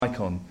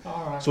icon.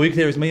 Right. So all you can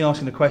hear is me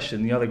asking the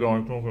question, the other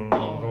going.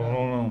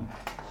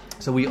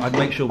 So I'd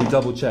make sure we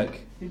double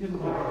check. He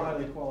didn't have a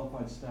highly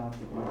qualified staff.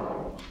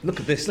 Look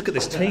at this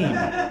team.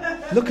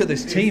 Look at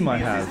this team I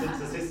have.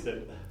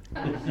 Assistant.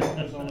 He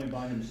was only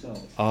by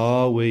himself.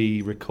 Are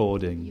we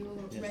recording?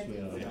 Yes, we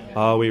are.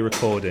 Are we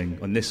recording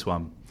on this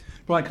one?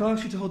 Brian, can I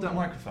ask you to hold that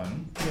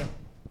microphone? Yeah.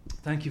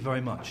 Thank you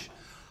very much.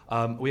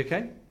 Are we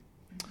okay?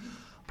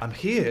 I'm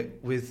here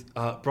with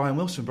Brian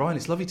Wilson. Brian,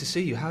 it's lovely to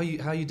see you. How are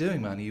you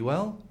doing, man? Are you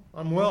well?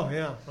 I'm well,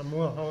 yeah. I'm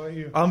well. How about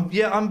you?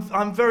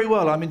 I'm very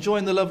well. I'm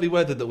enjoying the lovely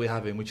weather that we're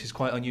having, which is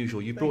quite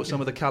unusual. You brought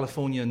some of the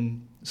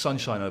Californian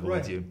sunshine over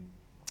with you.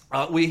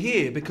 We're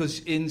here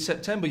because in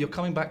September you're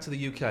coming back to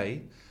the UK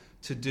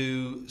to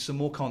do some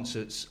more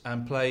concerts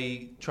and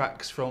play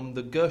tracks from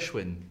the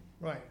Gershwin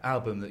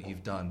album that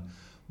you've done.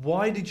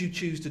 Why did you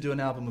choose to do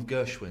an album of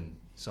Gershwin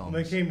songs?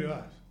 They came to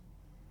us.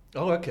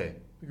 Oh, okay.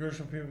 The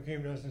Gershwin people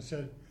came to us and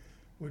said,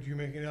 would you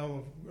make an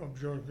album of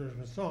George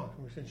Gershwin songs?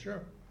 And we said,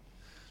 sure.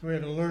 So we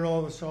had to learn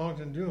all the songs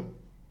and do them.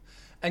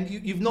 And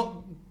you've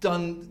not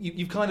done,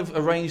 you've kind of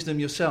arranged them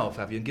yourself,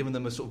 have you? And given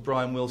them a sort of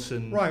Brian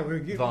Wilson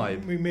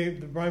vibe? We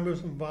made the Brian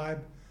Wilson vibe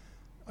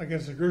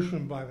against the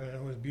Gershwin vibe, and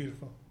it was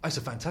beautiful. It's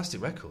a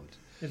fantastic record.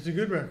 It's a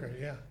good record,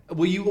 yeah.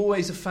 Were you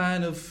always a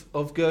fan of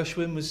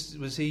Gershwin?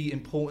 Was he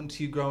important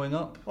to you growing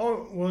up?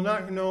 Oh, well,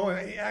 actually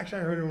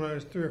I heard him when I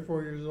was 3 or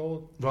 4 years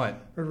old. Right.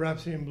 Heard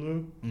Rhapsody in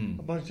Blue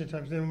a bunch of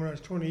times. Then when I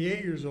was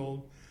 28 years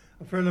old,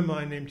 a friend of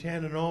mine named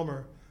Tannen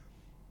Almer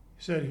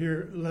said,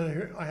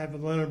 here, I have the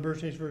Leonard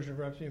Bernstein's version of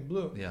Rhapsody in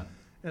Blue. Yeah.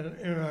 And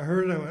I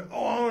heard it, I went, I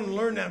want to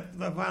learn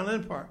the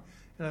violin part.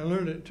 And I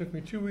learned it. It took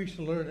me 2 weeks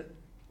to learn it.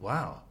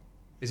 Wow.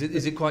 Is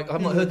it quite...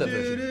 I've not heard that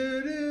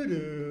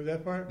version.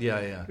 That part?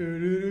 Yeah.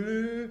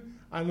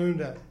 I learned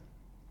that.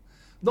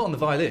 Not on the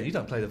violin. You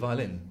don't play the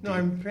violin. No,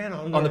 I'm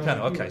piano. On the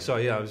piano. Okay,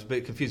 sorry. Yeah, I was a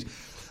bit confused.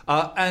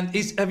 And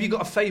have you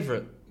got a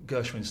favourite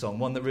Gershwin song?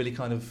 One that really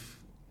kind of...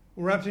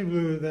 Well, Rhapsody in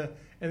Blue,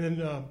 and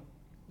then a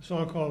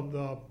song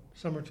called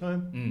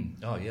Summertime.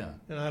 Oh, yeah.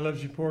 And I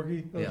Love You,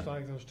 Porgy. I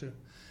like those two.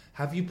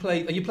 Are you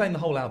playing the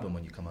whole album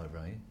when you come over,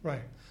 are you?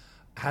 Right.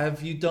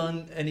 Have you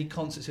done any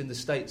concerts in the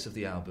States of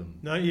the album?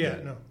 Not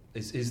yet, no.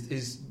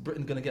 Is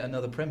Britain going to get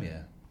another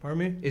premiere? Pardon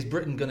me? Is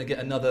Britain going to get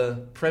another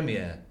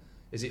premiere?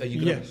 Are you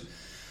gonna, yes.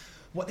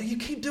 What you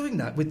keep doing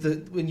that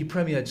with when you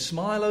premiered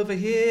Smile over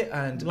here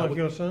and Lucky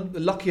Old Son?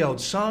 Lucky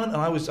Old Son, and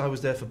I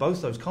was there for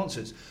both those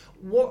concerts.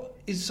 What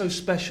is so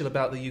special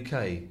about the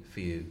UK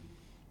for you?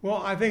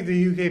 Well, I think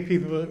the UK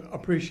people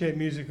appreciate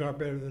music art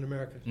better than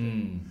Americans do. I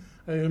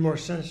think they're more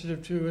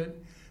sensitive to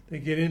it. They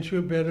get into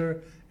it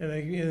better, and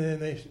then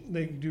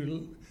they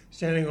do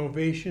standing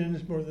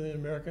ovations more than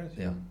Americans.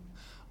 Yeah.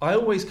 I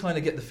always kind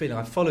of get the feeling,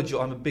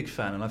 I'm a big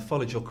fan and I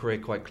followed your career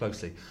quite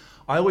closely.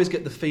 I always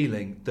get the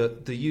feeling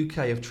that the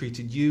UK have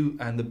treated you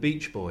and the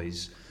Beach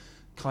Boys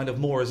kind of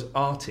more as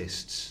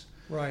artists.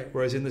 Right.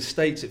 Whereas in the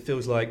States it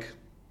feels like,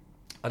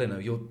 I don't know,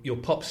 you're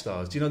pop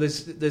stars. Do you know,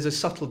 there's a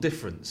subtle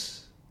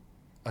difference,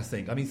 I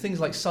think. I mean, things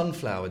like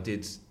Sunflower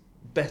did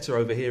better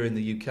over here in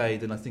the UK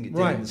than I think it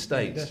did in the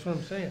States. That's what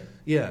I'm saying.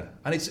 Yeah,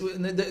 and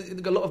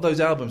a lot of those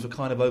albums were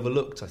kind of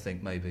overlooked, I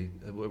think, maybe,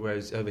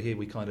 whereas over here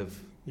we kind of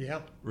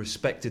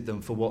respected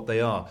them for what they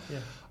are.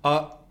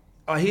 Yeah.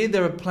 I hear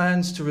there are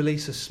plans to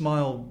release a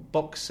Smile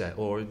box set,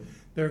 or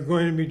they're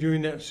going to be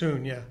doing that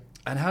soon. Yeah.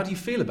 And how do you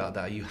feel about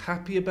that? Are you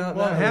happy about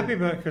that? Well, I'm happy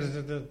about it because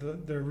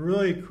they're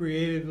really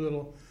creative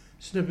little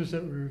snippets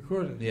that we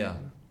recorded. Yeah.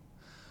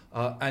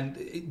 And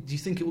do you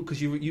think it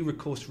because you of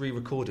course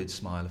re-recorded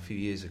Smile a few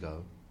years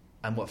ago,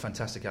 and what a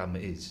fantastic album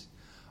it is?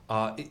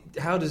 Do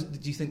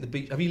you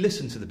think have you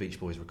listened to the Beach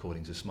Boys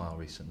recordings of Smile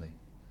recently?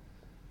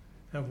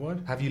 Have what?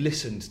 Have you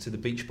listened to the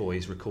Beach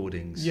Boys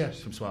recordings? Yes.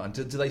 From Smile, and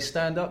do they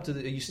stand up? Are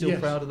you still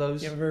proud of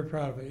those? Yeah, I'm very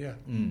proud of it. Yeah.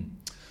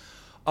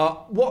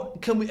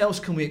 What else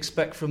can we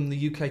expect from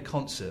the UK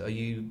concert? Are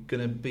you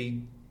going to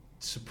be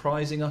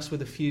surprising us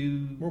with a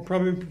few? We'll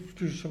probably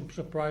do some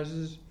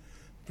surprises.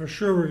 For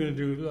sure, we're going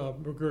to do a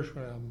Gershwin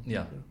album.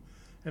 Yeah.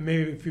 And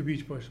maybe a few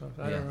Beach Boys songs.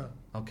 I don't know.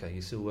 Okay,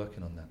 you're still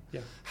working on that.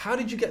 Yeah. How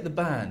did you get the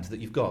band that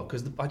you've got?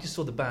 Because I just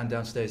saw the band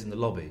downstairs in the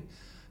lobby.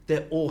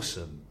 They're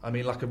awesome. I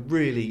mean, like a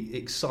really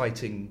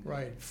exciting,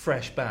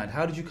 fresh band.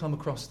 How did you come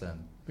across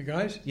them? The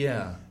guys?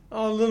 Yeah.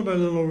 Oh, a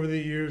little over the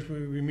years,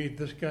 we meet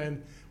this guy.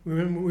 And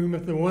we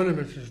met the one of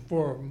them, which is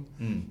 4 of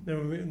them.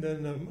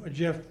 Then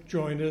Jeff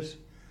joined us.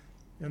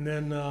 And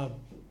then, I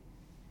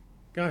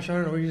don't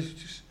know, we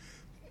just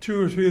 2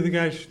 or 3 of the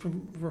guys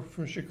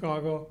from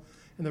Chicago,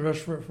 and the rest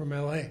from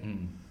LA.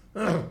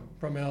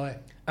 From LA.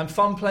 And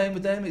fun playing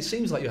with them? It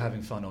seems like you're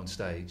having fun on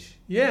stage.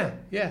 Yeah.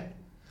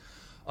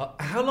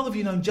 How long have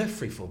you known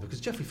Jeffrey for? Because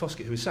Jeffrey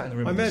Foskett, who was sat in the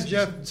room, I met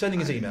Jeff sending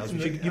his emails.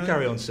 You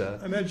carry on, sir.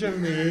 I met Jeff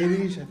in the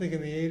 80s, I think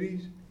in the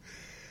 80s.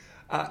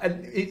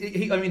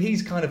 And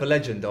he's kind of a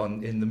legend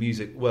in the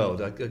music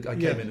world. I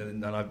came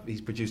in and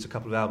he's produced a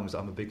couple of albums that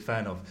I'm a big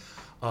fan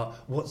of.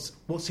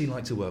 What's he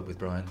like to work with,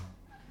 Brian?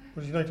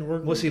 What's he like to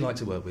work with? What's he like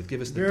to work with?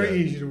 Give us the Very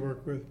easy to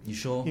work with. You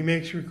sure? He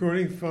makes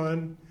recording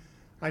fun.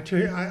 I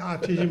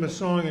teach him a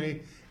song,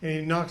 and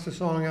he knocks the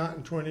song out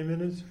in 20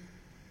 minutes.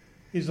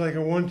 He's like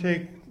a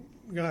one-take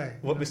guy.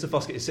 Well, Mr.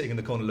 Foskett is sitting in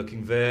the corner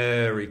looking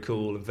very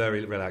cool and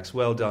very relaxed.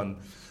 Well done.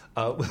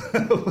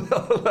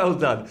 Well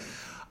done.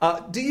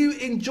 Do you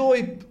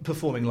enjoy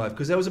performing live?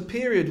 Because there was a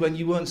period when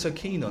you weren't so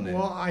keen on it.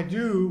 Well, I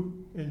do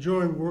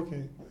enjoy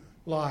working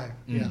live,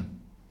 yeah.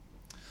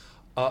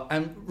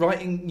 And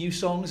writing new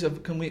songs,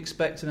 can we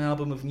expect an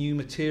album of new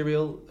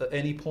material at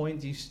any point?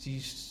 Do you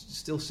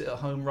still sit at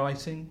home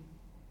writing?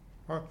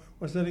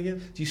 What's that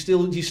again? Do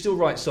you still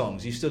write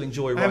songs? Do you still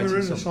enjoy writing songs? I haven't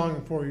written a song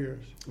in 4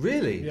 years.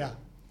 Really? Yeah.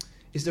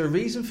 Is there a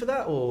reason for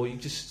that, or you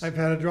just... I've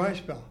had a dry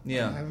spell.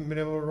 Yeah. I haven't been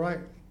able to write.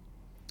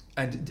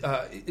 And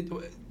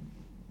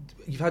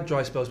you've had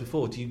dry spells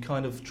before. Do you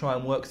kind of try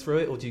and work through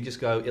it, or do you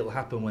just go, it'll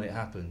happen when it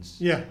happens?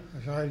 Yeah,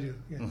 that's how I do.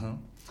 Yeah. Uh-huh.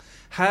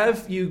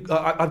 Have you...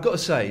 I've got to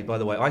say, by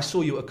the way, I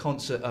saw you at a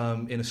concert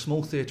in a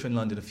small theatre in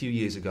London a few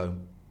years ago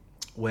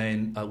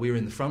when we were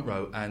in the front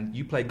row, and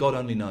you played God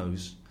Only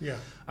Knows. Yeah.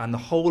 And the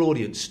whole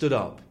audience stood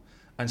up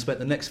and spent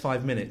the next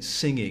 5 minutes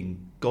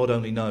singing God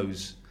Only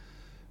Knows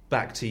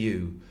back to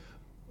you.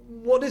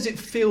 What does it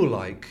feel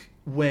like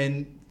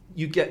when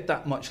you get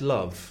that much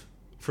love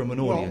from an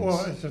audience?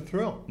 Well, it's a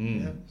thrill.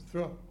 Yeah, it's a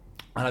thrill.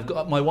 And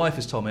my wife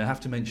has told me, I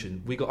have to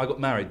mention, I got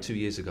married 2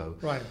 years ago.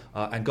 Right.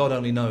 And God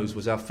Only Knows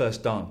was our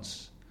first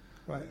dance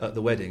right. at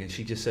the wedding. And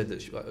she just said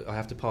that I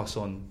have to pass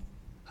on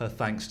her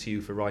thanks to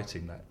you for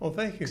writing that. Well,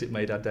 thank you. Because it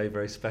made our day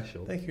very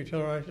special. Thank you. Tell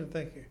her I said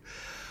thank you.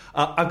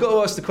 I've got to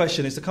ask the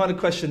question. It's the kind of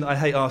question that I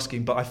hate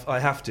asking, but I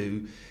have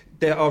to.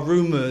 There are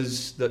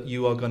rumours that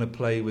you are going to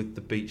play with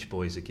the Beach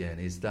Boys again.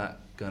 Is that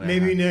going to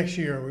Maybe next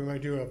year we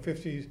might do a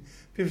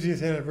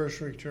 50th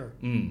anniversary tour.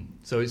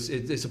 So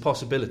it's a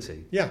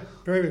possibility. Yeah,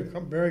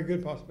 very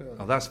good possibility.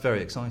 Oh, that's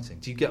very exciting.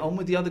 Do you get on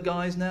with the other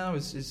guys now?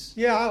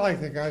 Yeah, I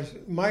like the guys.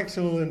 Mike's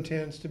a little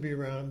intense to be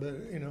around, but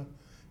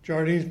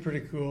Jardine's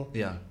pretty cool.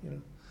 Yeah.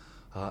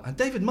 And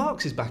David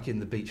Marks is back in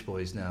the Beach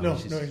Boys now. No,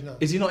 he's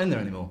not. Is he not in there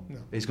anymore? No.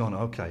 He's gone.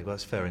 Okay, well,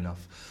 that's fair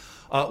enough.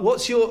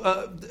 What's your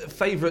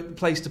favourite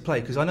place to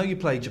play? Because I know you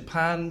play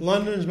Japan.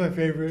 London is my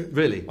favourite.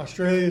 Really?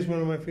 Australia is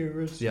one of my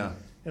favorites. Yeah.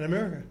 And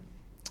America.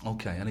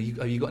 Okay. And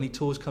have you got any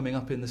tours coming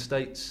up in the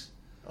States?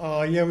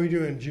 Yeah, we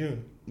do in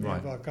June. We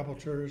Right. have a couple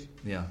tours.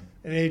 Yeah.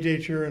 An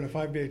 8-day tour and a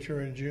 5-day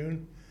tour in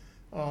June.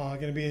 Going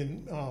to be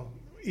in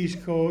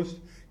East Coast,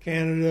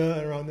 Canada,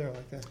 and around there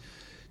like that.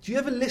 Do you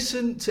ever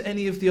listen to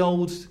any of the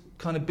old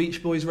kind of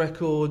Beach Boys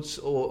records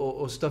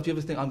or stuff? Do you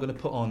ever think I'm going to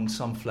put on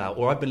Sunflower?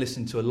 Or I've been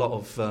listening to a lot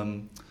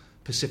of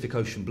Pacific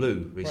Ocean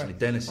Blue recently. Right.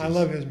 Dennis's. I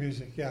love his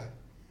music. Yeah.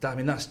 That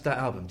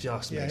album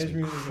just makes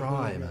me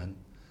cry, really man.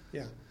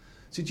 Yeah.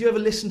 So do you ever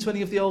listen to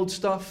any of the old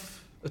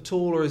stuff at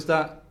all, or is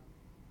that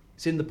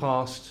it's in the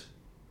past?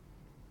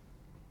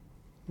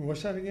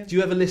 What's that again? Do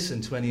you ever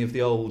listen to any of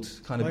the old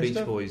kind of My Beach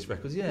stuff? Boys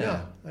records? Yeah.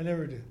 No, I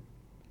never did.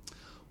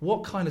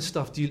 What kind of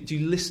stuff do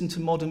you listen to?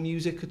 Modern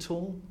music at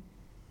all?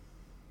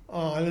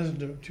 I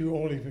listen to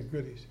oldies but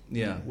goodies.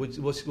 Yeah.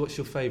 What's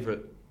your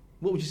favourite?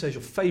 What would you say is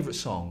your favourite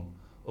song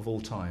of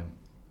all time?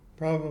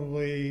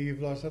 Probably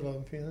You've Lost That Love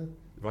and Feeling.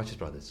 Righteous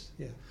Brothers.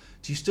 Yeah.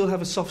 Do you still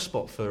have a soft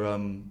spot for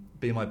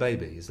Be My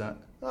Baby? Is that?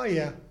 Oh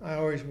yeah, I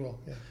always will.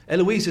 Yeah.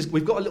 Eloise,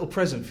 we've got a little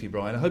present for you,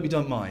 Brian. I hope you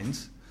don't mind.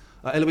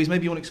 Eloise,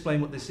 maybe you want to explain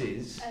what this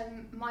is.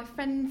 My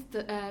friend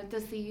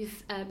does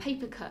these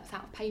paper cuts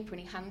out of paper,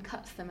 and he hand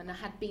cuts them, and I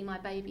had Be My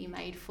Baby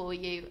made for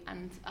you,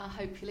 and I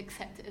hope you'll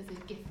accept it as a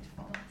gift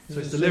from us. So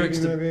it's the lyrics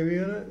Be My to Baby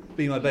on it?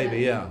 Be My Baby,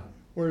 yeah.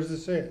 Where does it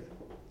say it?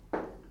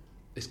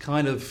 It's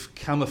kind of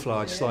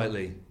camouflaged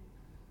slightly.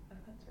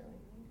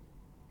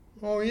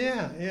 Oh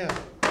yeah.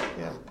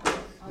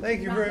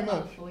 Thank you very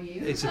much.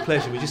 It's a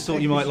pleasure. We just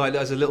thought you might like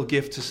that as a little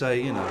gift to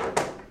say,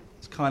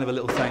 it's kind of a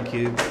little thank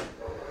you.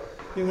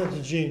 Give that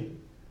to Gene.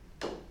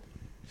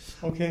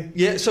 Okay.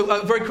 Yeah.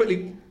 So very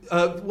quickly,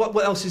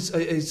 what else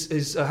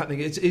is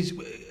happening? Is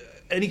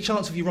any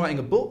chance of you writing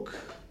a book?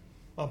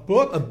 A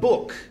book? A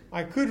book.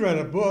 I could write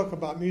a book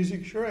about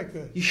music. Sure, I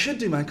could. You should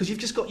do, man, because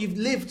you've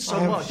lived so I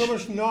have much. so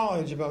much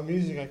knowledge about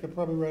music. I could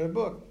probably write a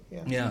book.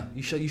 Yeah. Yeah.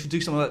 You should do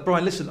something like that.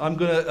 Brian, listen, I'm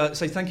going to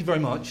say thank you very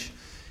much.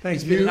 Thank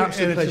It's you. been an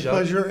absolute It's a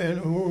pleasure. pleasure. And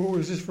who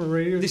is this for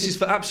radio? This is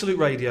for Absolute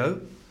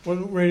Radio.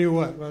 What radio?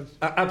 What?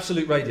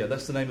 Absolute Radio.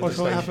 That's the name of the What's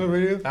station. called Absolute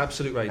Radio?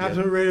 Absolute Radio.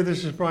 Absolute Radio.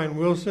 This is Brian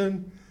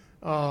Wilson.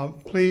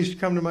 Please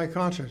come to my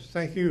concerts.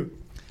 Thank you.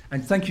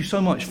 And thank you so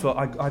much for.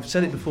 I've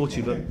said it before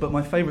to you, but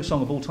my favourite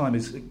song of all time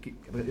is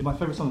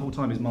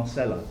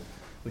Marcella,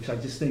 which I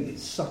just think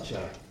it's such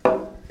a.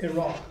 It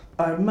rocks.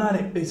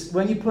 Man, it's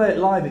when you play it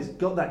live, it's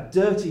got that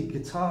dirty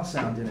guitar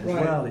sound in it as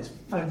well. It's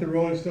like the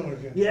Rolling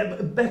Stones. Yeah,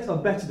 but better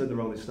than the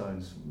Rolling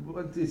Stones.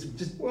 It's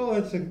just. Well,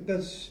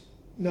 that's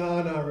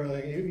no, not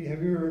really.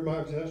 Have you heard My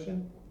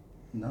Obsession?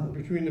 No.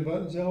 Between the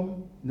Buttons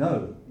album?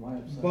 No.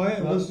 Buy it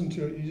and listen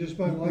to it. You just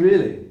might like it.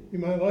 Really? You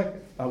might like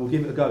it. I will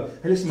give it a go.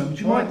 Hey, listen, man,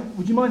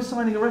 would you mind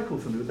signing a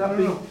record for me? Would that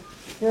be?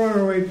 We're on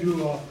our way to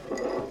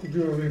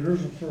do a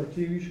rehearsal for a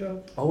TV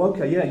show. Oh,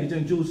 okay, yeah. You're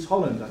doing Jules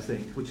Holland, I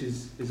think, which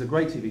is a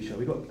great TV show.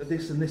 We've got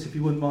this and this, if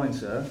you wouldn't mind,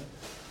 sir.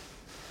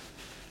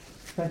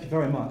 Thank you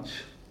very much.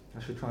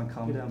 I should try and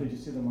calm down. Did you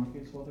see the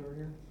monkeys while they were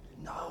here?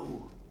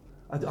 No.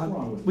 What's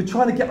wrong with We're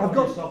trying to get. I've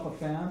got yourself a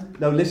fan.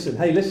 No, listen.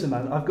 Hey, listen,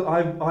 man.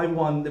 I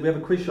won. We have a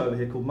quiz show over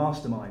here called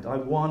Mastermind. I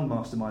won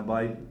Mastermind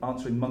by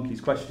answering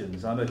monkeys'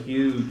 questions. I'm a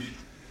huge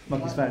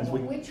monkeys fans.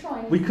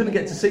 We couldn't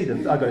get to see them.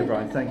 I got it,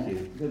 Brian. Thank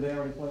you. Did they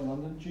already play in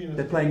London?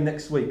 They're playing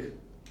next week.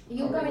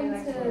 You're going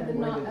to the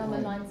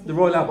 19th. The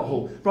Royal Albert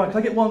Hall. Brian,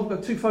 can I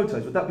get 2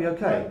 photos? Would that be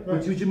okay?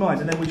 Right. Would you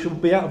mind? And then we shall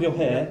be out of your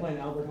They're hair. playing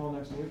Albert Hall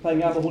next week.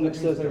 Playing Albert Hall next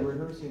That means Thursday. They're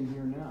rehearsing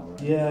here now,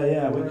 right?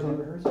 Yeah. Where are they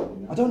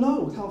rehearsing? I don't know.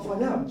 We can't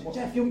find out.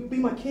 Jeff, you'll be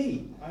my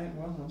key.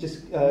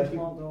 Just.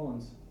 Paul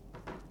Dolan's.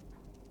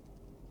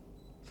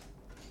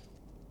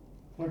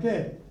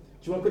 Okay.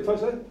 Do you want a quick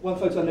photo? One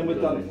photo and then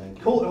we're done.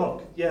 Cool.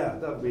 Oh, yeah,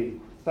 that would be.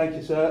 Thank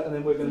you, sir. And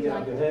then we're going to get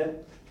out of your hair.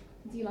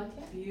 Do you like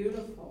it?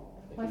 Beautiful.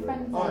 My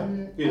friend's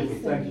Beautiful,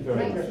 Mason thank you very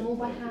makes much. them all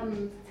by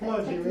hand. Come on,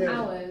 It takes Julian.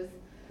 hours.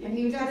 And he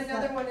You was got just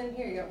another like, one in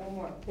here. You got one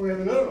more. We have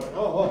another one.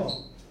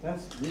 Oh.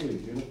 That's really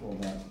beautiful.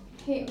 That.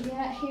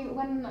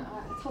 when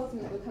I told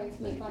him that we're coming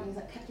to meet Brian, he was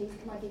like, please,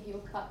 can I give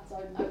you a cut? So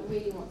I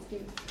really want to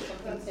give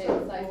something to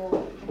him. So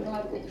I'm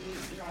glad that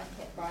you like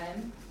it,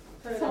 Brian.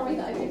 Sorry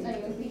that I didn't know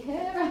you would be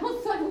here,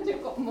 else I would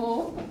have got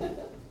more.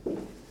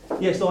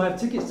 Yeah, so I have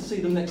tickets to see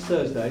them next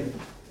Thursday.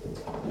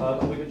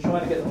 And we've been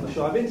trying to get them on the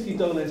show. I've interviewed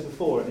Dolan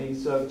before, and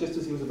he's just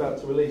as he was about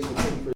to release the thing for